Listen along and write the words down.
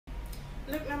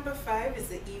Look number 5 is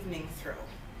the evening throw.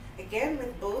 Again,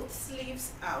 with both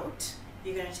sleeves out,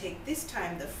 you're going to take this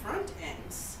time the front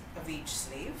ends of each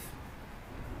sleeve,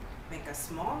 make a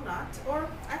small knot, or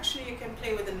actually you can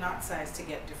play with the knot size to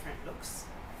get different looks.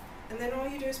 And then all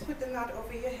you do is put the knot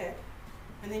over your head,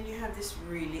 and then you have this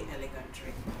really elegant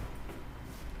drape.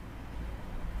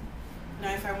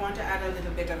 Now if I want to add a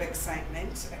little bit of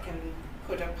excitement, I can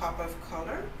put a pop of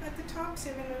color at the top,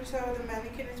 similar to how the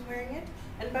mannequin is wearing it.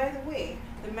 And by the way,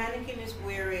 the mannequin is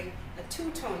wearing a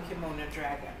two-tone Kimono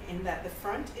Dragon, in that the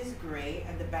front is gray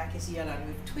and the back is yellow, and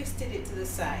we've twisted it to the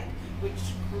side,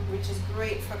 which is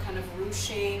great for kind of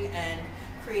ruching and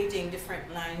creating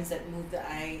different lines that move the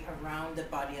eye around the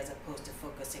body as opposed to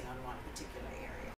focusing on one particular area.